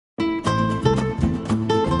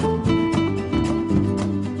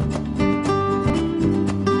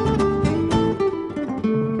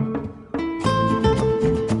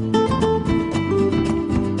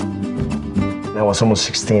was almost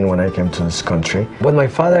 16 when I came to this country. When my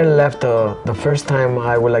father left the first time,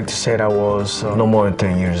 I would like to say that I was no more than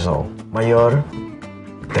 10 years old. Mayor,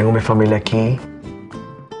 tengo mi familia aquí.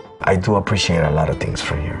 I do appreciate a lot of things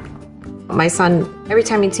from here. My son, every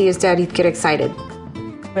time he'd see his dad, he'd get excited.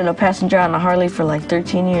 I've been a passenger on a Harley for like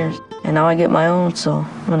 13 years, and now I get my own, so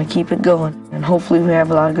I'm gonna keep it going. And hopefully we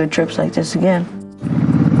have a lot of good trips like this again.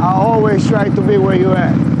 I always try to be where you're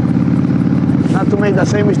at. Not to make the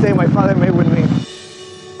same mistake my father made with me.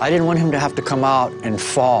 I didn't want him to have to come out and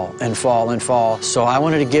fall and fall and fall. So I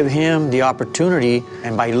wanted to give him the opportunity,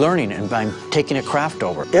 and by learning and by taking a craft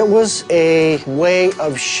over. It was a way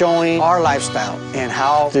of showing our lifestyle and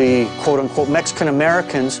how the quote-unquote Mexican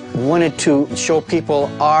Americans wanted to show people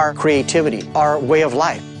our creativity, our way of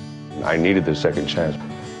life. I needed the second chance.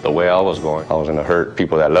 The way I was going, I was gonna hurt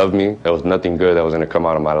people that loved me. There was nothing good that was gonna come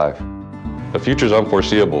out of my life. The future's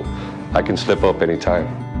unforeseeable. I can slip up anytime.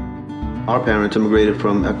 Our parents immigrated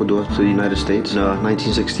from Ecuador to the United States in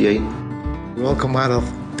 1968. We all come out of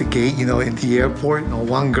the gate, in the airport,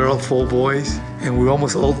 one girl, 4 boys, and we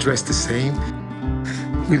almost all dressed the same.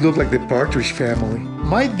 We look like the Partridge Family.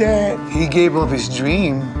 My dad, he gave up his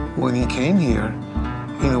dream when he came here,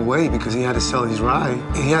 in a way, because he had to sell his ride.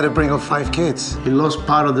 He had to bring up 5 kids. He lost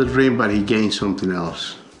part of the dream, but he gained something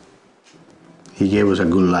else. He gave us a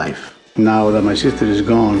good life. Now that my sister is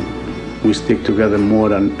gone, we stick together more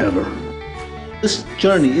than ever. This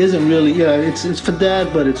journey isn't really, it's for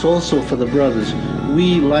Dad, but it's also for the brothers.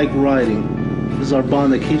 We like riding. This is our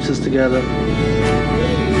bond that keeps us together.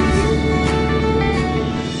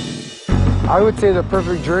 I would say the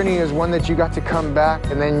perfect journey is one that you got to come back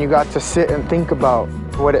and then you got to sit and think about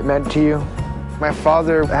what it meant to you. My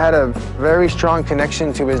father had a very strong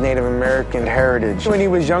connection to his Native American heritage. When he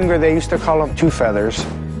was younger, they used to call him Two Feathers.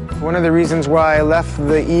 One of the reasons why I left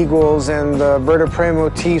the eagles and the bird of prey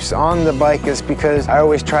motifs on the bike is because I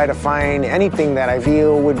always try to find anything that I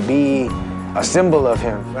feel would be a symbol of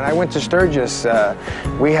him. When I went to Sturgis,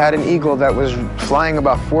 we had an eagle that was flying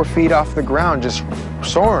about 4 feet off the ground, just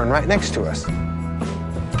soaring right next to us.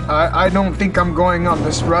 I don't think I'm going on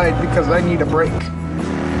this ride because I need a break.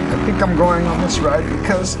 I think I'm going on this ride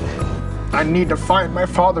because I need to find my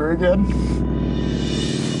father again.